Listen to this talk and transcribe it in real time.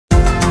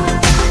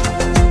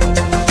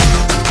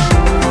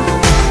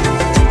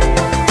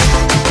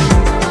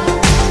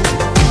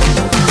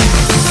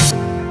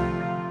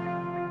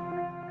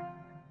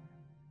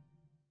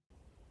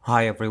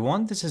Hi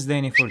everyone, this is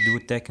Danny for Do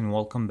Tech and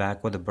welcome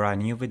back with a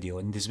brand new video.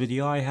 In this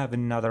video I have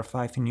another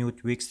 5 new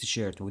tweaks to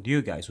share with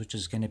you guys, which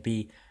is going to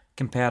be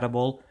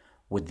compatible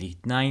with the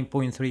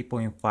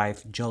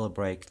 9.3.5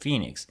 jailbreak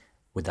Phoenix.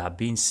 With that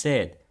being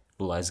said,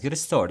 let's get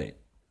started.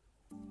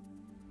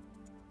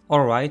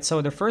 Alright,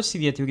 so the first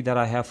Cydia tweak that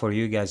I have for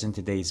you guys in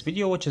today's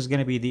video, which is going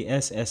to be the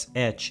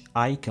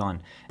SSHicon,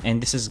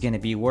 and this is going to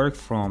be work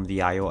from the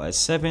iOS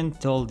 7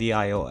 till the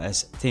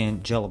iOS 10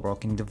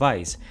 jailbroken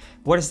device.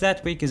 What is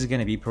that tweak is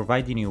going to be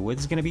providing you with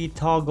is going to be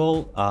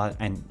toggle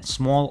and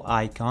small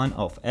icon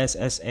of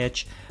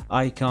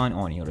SSHicon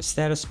on your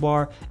status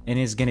bar, and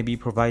it's going to be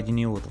providing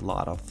you with a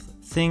lot of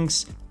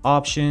things,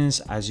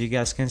 options. As you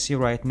guys can see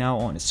right now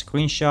on a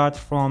screenshot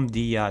from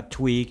the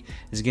tweak,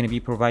 is going to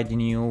be providing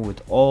you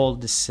with all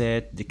the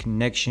set, the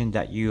connection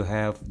that you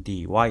have,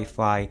 the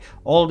Wi-Fi,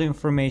 all the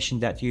information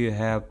that you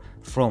have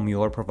from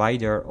your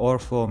provider or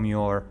from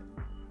your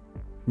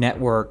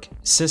network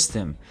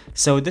system.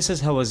 So this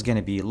is how it's going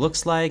to be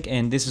looks like,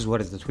 and this is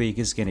what the tweak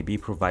is going to be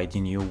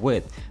providing you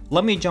with.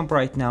 Let me jump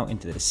right now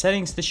into the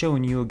settings to show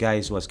you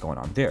guys what's going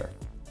on there.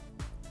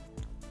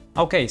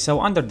 Okay, so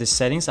under the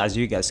settings, as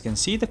you guys can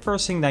see, the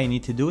first thing that you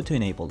need to do to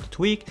enable the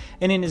tweak,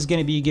 and then it's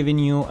going to be giving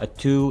you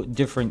two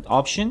different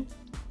options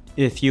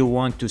if you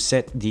want to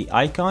set the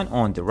icon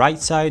on the right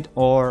side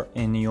or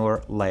in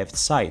your left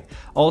side.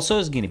 Also,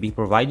 it's going to be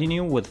providing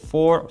you with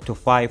 4 to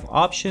 5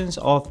 options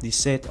of the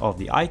set of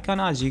the icon,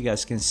 as you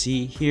guys can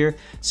see here.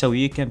 So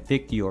you can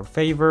pick your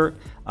favorite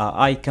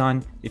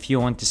icon if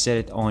you want to set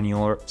it on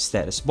your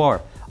status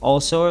bar.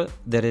 Also,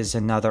 there is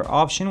another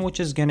option which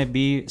is going to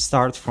be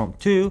start from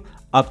 2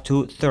 up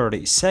to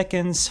 30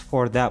 seconds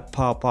for that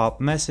pop-up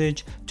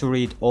message to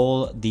read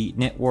all the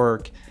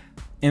network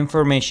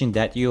information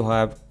that you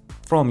have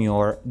from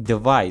your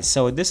device.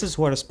 So this is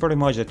what is pretty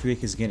much the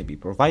tweak is going to be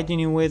providing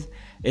you with.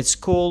 It's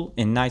cool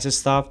and nice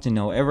stuff to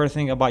know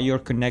everything about your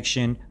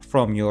connection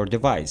from your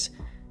device.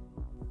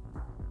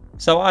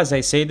 So as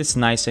I said, it's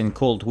nice and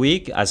cool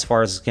tweak as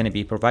far as it's going to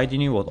be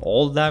providing you with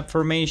all that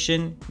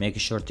information. Make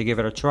sure to give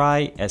it a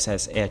try,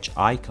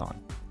 SSHicon.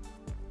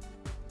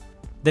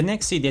 The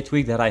next Cydia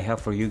tweak that I have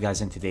for you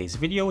guys in today's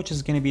video, which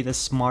is going to be the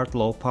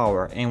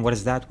SmartLowPower, and what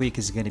is that tweak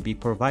is going to be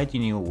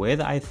providing you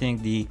with, I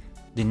think the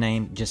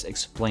name just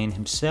explained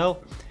himself.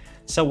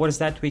 So what is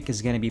that tweak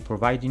is going to be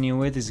providing you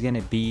with is going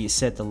to be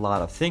set a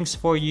lot of things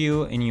for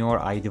you in your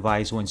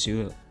iDevice once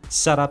you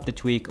set up the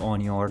tweak on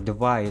your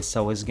device.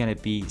 So it's going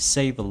to be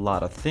save a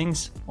lot of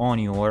things on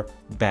your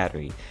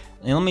battery.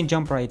 And let me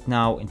jump right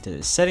now into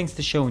the settings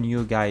to show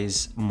you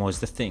guys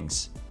most of the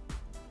things.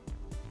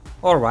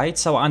 Alright,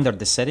 so under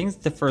the settings,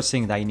 the first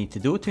thing that you need to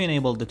do to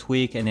enable the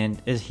tweak, and then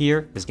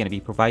here is going to be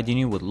providing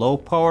you with low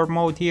power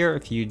mode here.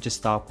 If you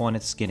just tap on it,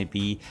 it's going to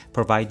be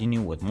providing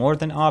you with more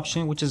than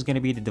option, which is going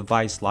to be the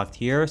device locked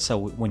here. So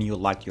when you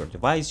lock your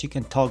device, you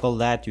can toggle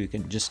that, you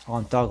can just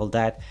untoggle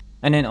that.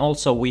 And then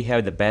also we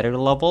have the battery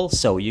level,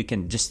 so you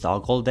can just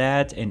toggle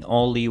that and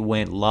only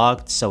when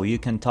locked, so you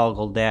can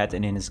toggle that,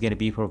 and then it's going to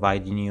be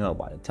providing you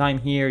about the time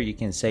here. You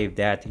can save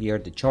that here,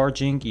 the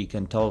charging, you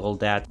can toggle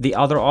that. The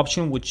other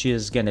option, which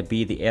is going to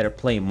be the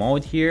airplane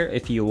mode here,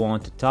 if you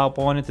want to tap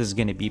on it, is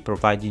going to be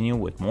providing you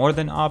with more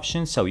than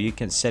options, so you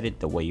can set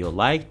it the way you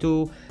like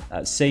to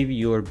save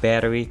your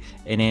battery.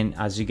 And then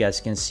as you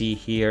guys can see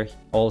here,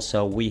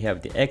 also we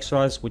have the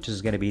extras, which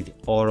is going to be the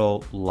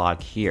auto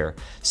lock here.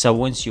 So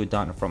once you're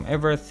done from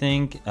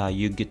everything,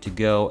 you good to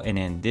go, and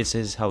then this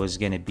is how it's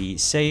going to be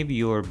save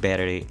your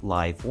battery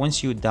life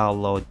once you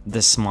download the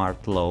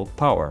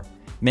SmartLowPower.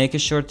 Make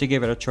sure to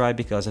give it a try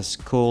because it's a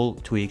cool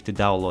tweak to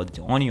download it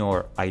on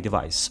your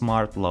iDevice,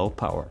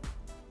 SmartLowPower.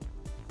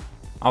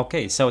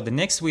 Okay, so the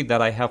next tweak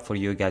that I have for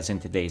you guys in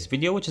today's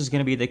video, which is going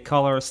to be the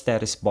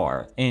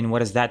ColorStatusBar, and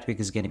what is that tweak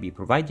is going to be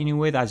providing you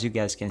with. As you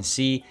guys can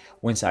see,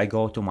 once I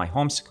go to my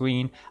home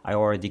screen, I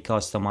already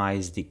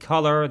customized the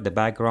color, the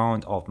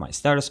background of my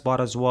status bar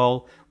as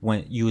well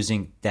when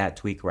using that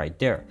tweak right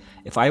there.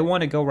 If I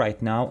want to go right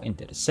now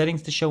into the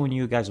settings to show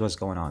you guys what's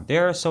going on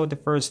there, so the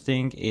first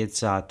thing is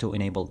to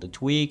enable the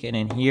tweak, and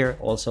then here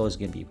also is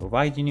going to be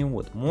providing you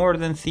with more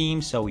than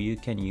theme, so you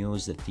can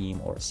use the theme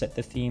or set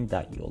the theme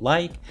that you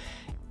like.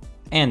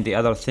 And the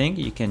other thing,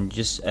 you can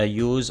just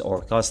use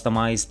or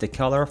customize the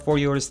color for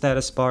your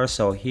status bar.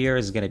 So here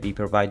is going to be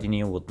providing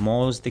you with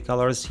most the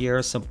colors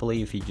here.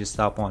 Simply, if you just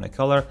tap on a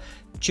color,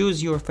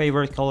 choose your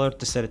favorite color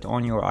to set it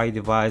on your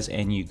iDevice,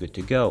 and you're good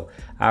to go.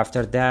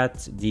 After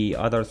that, the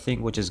other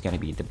thing, which is going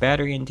to be the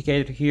battery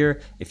indicator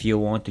here, if you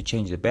want to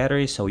change the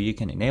battery, so you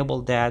can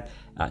enable that.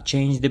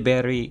 Change the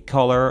battery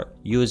color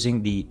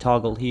using the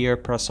toggle here,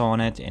 press on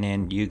it, and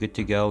then you're good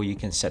to go. You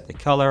can set the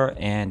color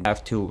and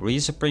have to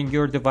respring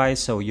your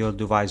device, so your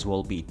device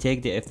will be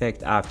take the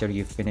effect after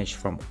you finish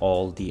from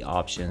all the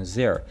options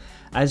there.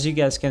 As you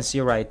guys can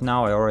see right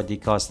now, I already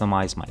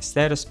customized my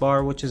status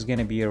bar, which is going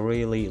to be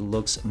really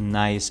looks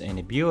nice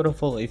and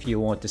beautiful if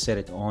you want to set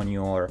it on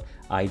your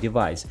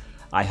iDevice.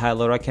 I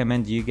highly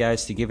recommend you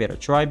guys to give it a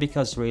try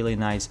because really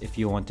nice if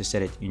you want to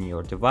set it in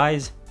your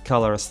device,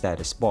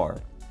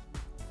 ColorStatusBar.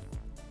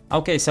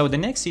 Okay, so the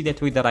next Cydia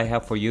tweak that I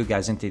have for you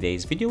guys in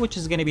today's video, which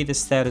is going to be the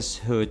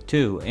StatusHUD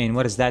 2. And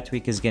what is that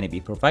tweak is going to be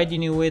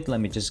providing you with?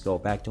 Let me just go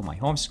back to my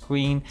home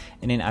screen.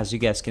 And then as you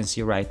guys can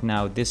see right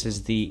now, this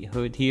is the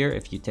HUD here.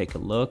 If you take a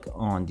look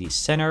on the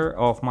center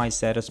of my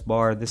status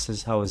bar, this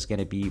is how it's going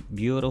to be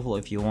beautiful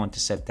if you want to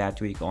set that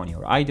tweak on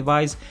your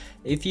iDevice.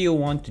 If you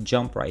want to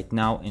jump right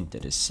now into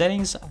the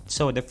settings,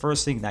 so the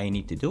first thing that you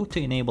need to do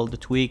to enable the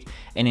tweak,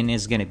 and then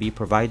it's going to be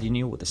providing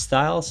you with a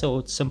style. So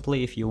it's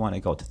simply, if you want to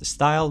go to the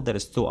style, there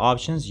is two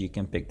options. You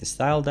can pick the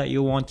style that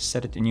you want to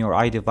set it in your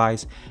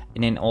iDevice,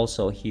 and then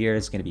also here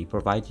it's going to be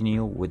providing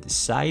you with the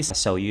size.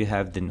 So you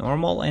have the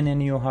normal and then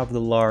you have the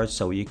large,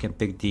 so you can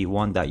pick the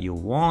one that you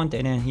want.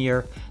 And then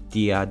here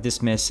the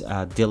dismiss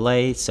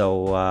delay,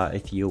 so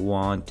if you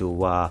want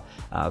to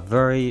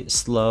very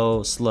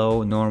slow,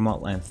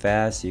 normal and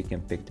fast, you can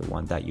pick the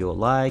one that you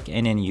like,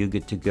 and then you're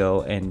good to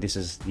go. And this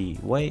is the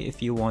way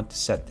if you want to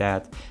set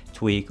that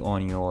tweak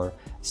on your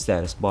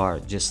status bar,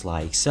 just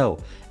like so.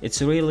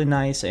 It's really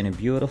nice and a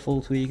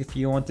beautiful tweak. If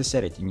you want to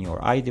set it in your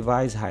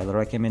iDevice, highly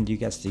recommend you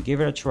guys to give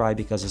it a try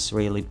because it's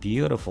really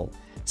beautiful.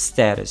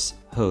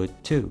 StatusHUD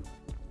 2.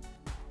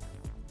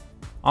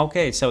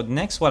 Okay, so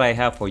next what I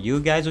have for you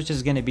guys, which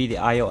is going to be the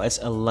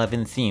iOS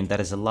 11 theme.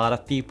 That is, a lot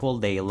of people,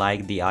 they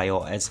like the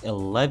iOS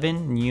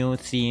 11 new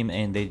theme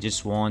and they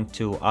just want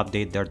to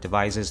update their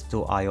devices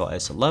to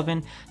iOS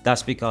 11.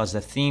 That's because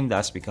the theme,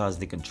 that's because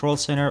the control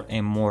center,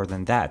 and more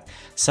than that.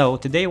 So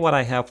today what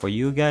I have for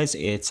you guys,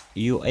 it's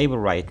you able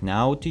right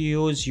now to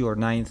use your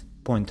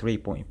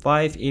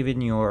 9.3.5,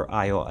 even your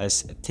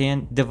iOS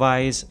 10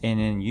 device, and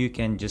then you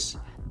can just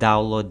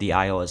download the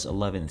iOS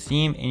 11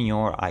 theme in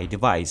your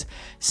iDevice.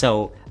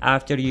 So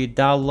after you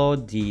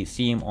download the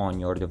theme on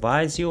your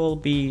device, you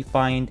will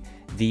find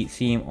the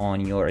theme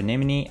on your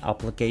Anemone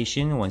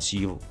application. Once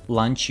you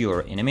launch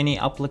your Anemone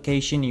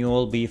application, you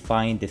will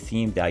find the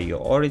theme that you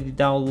already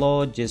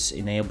download. Just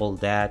enable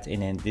that,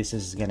 and then this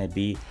is gonna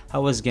be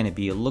how it's gonna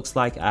be. It looks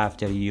like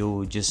after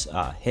you just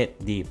hit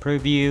the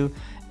preview,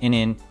 and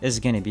then it's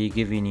gonna be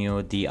giving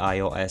you the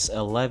iOS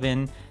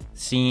 11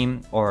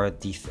 theme or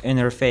the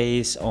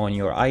interface on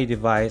your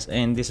iDevice,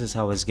 and this is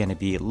how it's gonna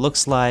be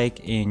looks like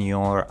in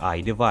your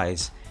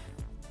iDevice.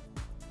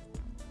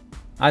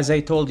 As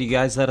I told you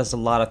guys, that is a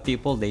lot of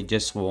people, they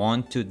just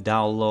want to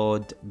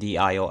download the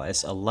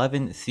iOS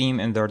 11 theme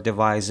in their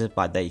devices,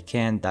 but they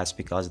can't. That's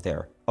because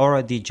they're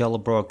already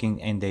jailbroken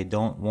and they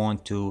don't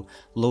want to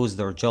lose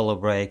their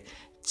jailbreak.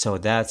 So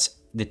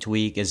that's the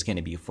tweak is going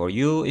to be for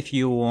you. If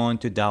you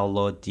want to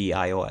download the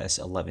iOS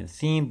 11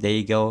 theme, there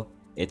you go.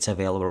 It's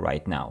available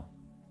right now.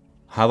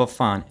 Have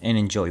fun and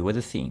enjoy with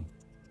the theme.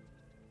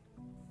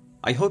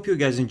 I hope you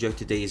guys enjoyed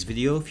today's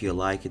video. If you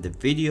liked the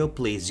video,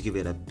 please give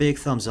it a big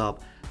thumbs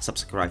up.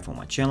 Subscribe for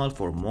my channel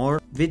for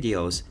more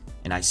videos.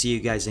 And I see you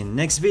guys in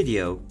next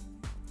video.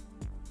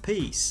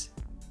 Peace.